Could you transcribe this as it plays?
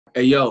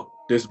Hey, yo,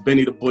 this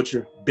Benny the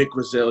Butcher, Big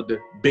Griselda,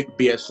 Big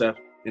BSF,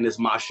 and it's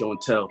my show and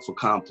tell for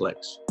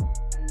Complex.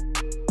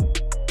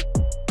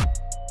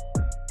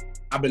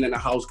 I've been in the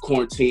house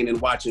quarantining and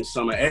watching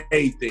some of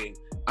everything.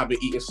 I've been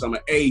eating some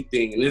of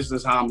everything, and this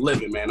is how I'm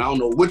living, man. I don't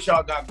know what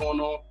y'all got going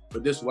on,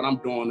 but this is what I'm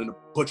doing in the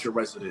Butcher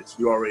residence.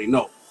 You already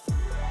know.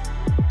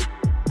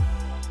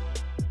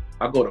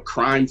 I go to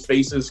Crime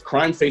Faces.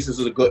 Crime Faces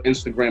is a good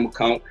Instagram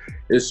account.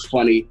 It's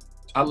funny.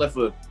 I left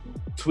a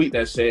tweet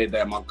that said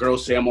that my girl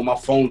said I'm on my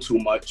phone too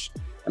much,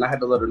 and I had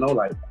to let her know,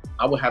 like,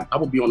 I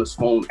would be on this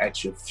phone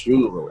at your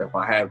funeral if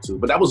I had to.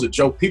 But that was a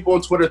joke. People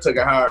on Twitter took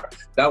it hard.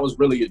 That was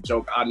really a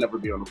joke. I'd never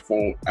be on the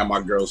phone at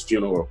my girl's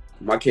funeral.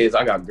 My kids,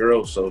 I got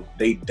girls, so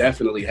they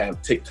definitely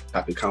have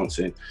TikTok accounts,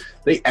 and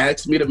they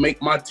asked me to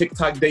make my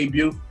TikTok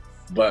debut,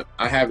 but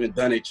I haven't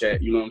done it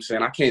yet. You know what I'm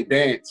saying? I can't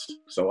dance,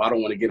 so I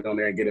don't want to get on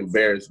there and get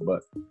embarrassed,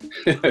 but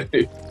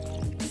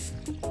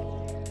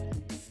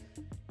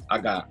I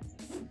got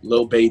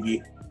Lil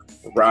Baby,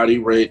 Roddy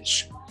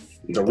Ricch,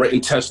 The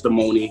Written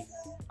Testimony.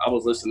 I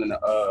was listening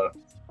to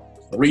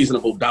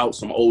Reasonable Doubt,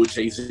 some old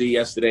Jay-Z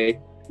yesterday.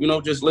 You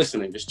know, just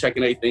listening, just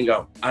checking everything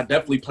out. I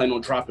definitely plan on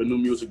dropping new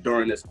music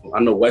during this. I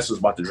know Wes is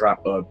about to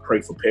drop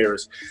Pray for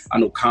Paris. I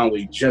know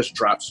Conway just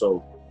dropped,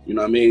 so you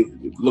know what I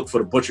mean? Look for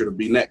the Butcher to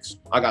be next.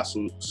 I got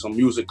some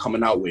music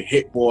coming out with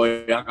Hit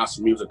Boy. I got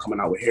some music coming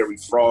out with Harry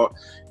Fraud.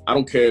 I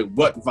don't care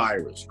what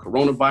virus,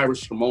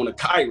 coronavirus, Shimona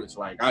Kyrus.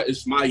 Like,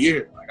 it's my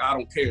year. Like, I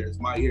don't care. It's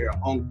my year.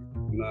 I'm hungry.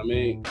 You know what I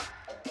mean?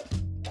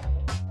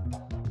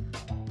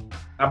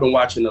 I've been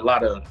watching a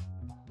lot of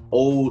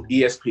old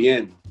ESPN.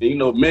 And, you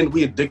know, men,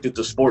 we addicted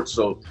to sports.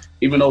 So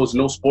even though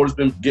no sports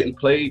been getting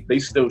played, they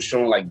still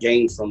showing like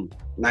games from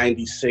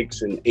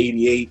 96 and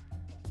 88.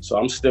 So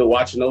I'm still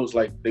watching those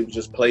like they was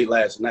just played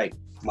last night.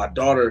 My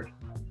daughter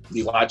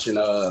be watching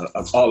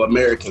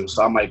All-American,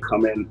 so I might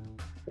come in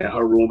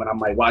her room and I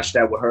might watch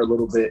that with her a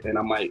little bit, and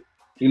I might,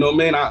 you know,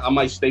 man, I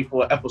might stay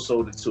for an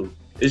episode or two.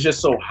 It's just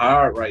so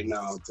hard right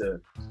now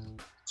to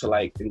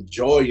like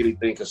enjoy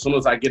anything. As soon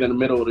as I get in the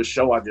middle of the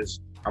show,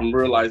 I'm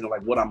realizing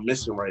like what I'm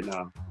missing right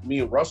now. Me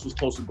and Russ was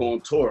supposed to go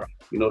on tour.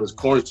 You know, this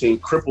quarantine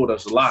crippled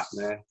us a lot,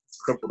 man.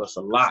 Crippled us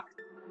a lot.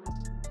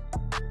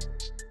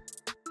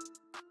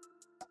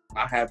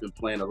 I have been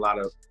playing a lot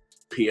of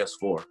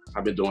PS4.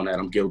 I've been doing that.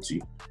 I'm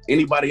guilty.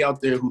 Anybody out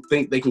there who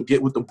think they can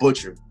get with the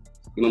Butcher,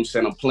 you know what I'm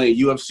saying? I'm playing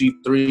UFC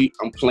 3.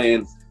 I'm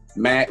playing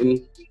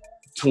Madden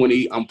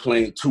 20. I'm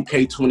playing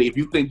 2K20. If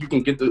you think you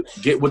can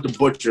get with the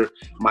Butcher,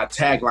 my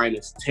tagline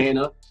is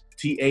Tana,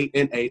 TANA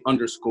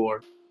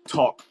 _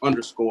 talk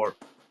 _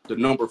 the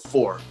number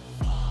 4.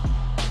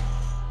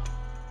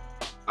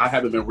 I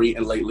haven't been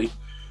reading lately.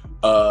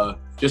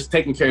 Just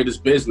taking care of this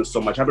business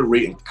so much. I've been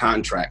reading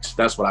contracts.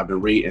 That's what I've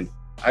been reading.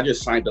 I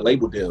just signed a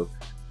label deal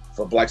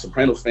for Black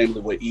Sopranos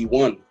Family with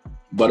E1.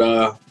 But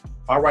if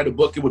I write a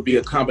book, it would be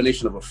a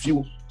combination of a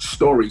few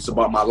stories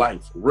about my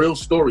life. Real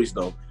stories,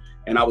 though.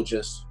 And I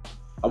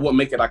wouldn't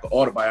make it like an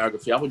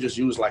autobiography. I would just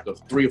use like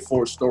 3 or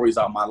 4 stories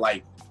out of my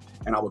life,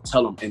 and I would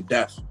tell them in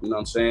depth. You know what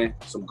I'm saying?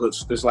 Some good,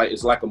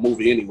 it's like a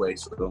movie anyway,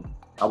 so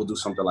I would do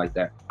something like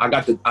that. I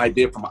got the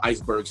idea from an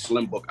Iceberg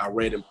Slim book I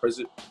read in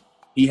prison.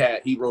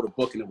 He wrote a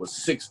book, and it was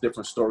 6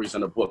 different stories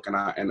in the book,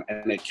 and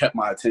it kept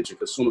my attention,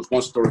 because as soon as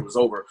one story was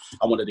over,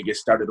 I wanted to get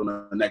started on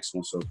the next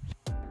one. So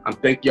I'm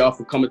thank y'all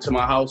for coming to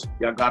my house.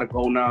 Y'all gotta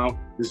go now.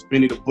 This is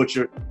Benny the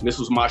Butcher, and this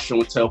was my show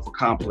and tell for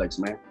Complex,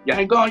 man. Y'all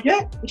ain't gone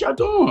yet? What y'all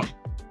doing?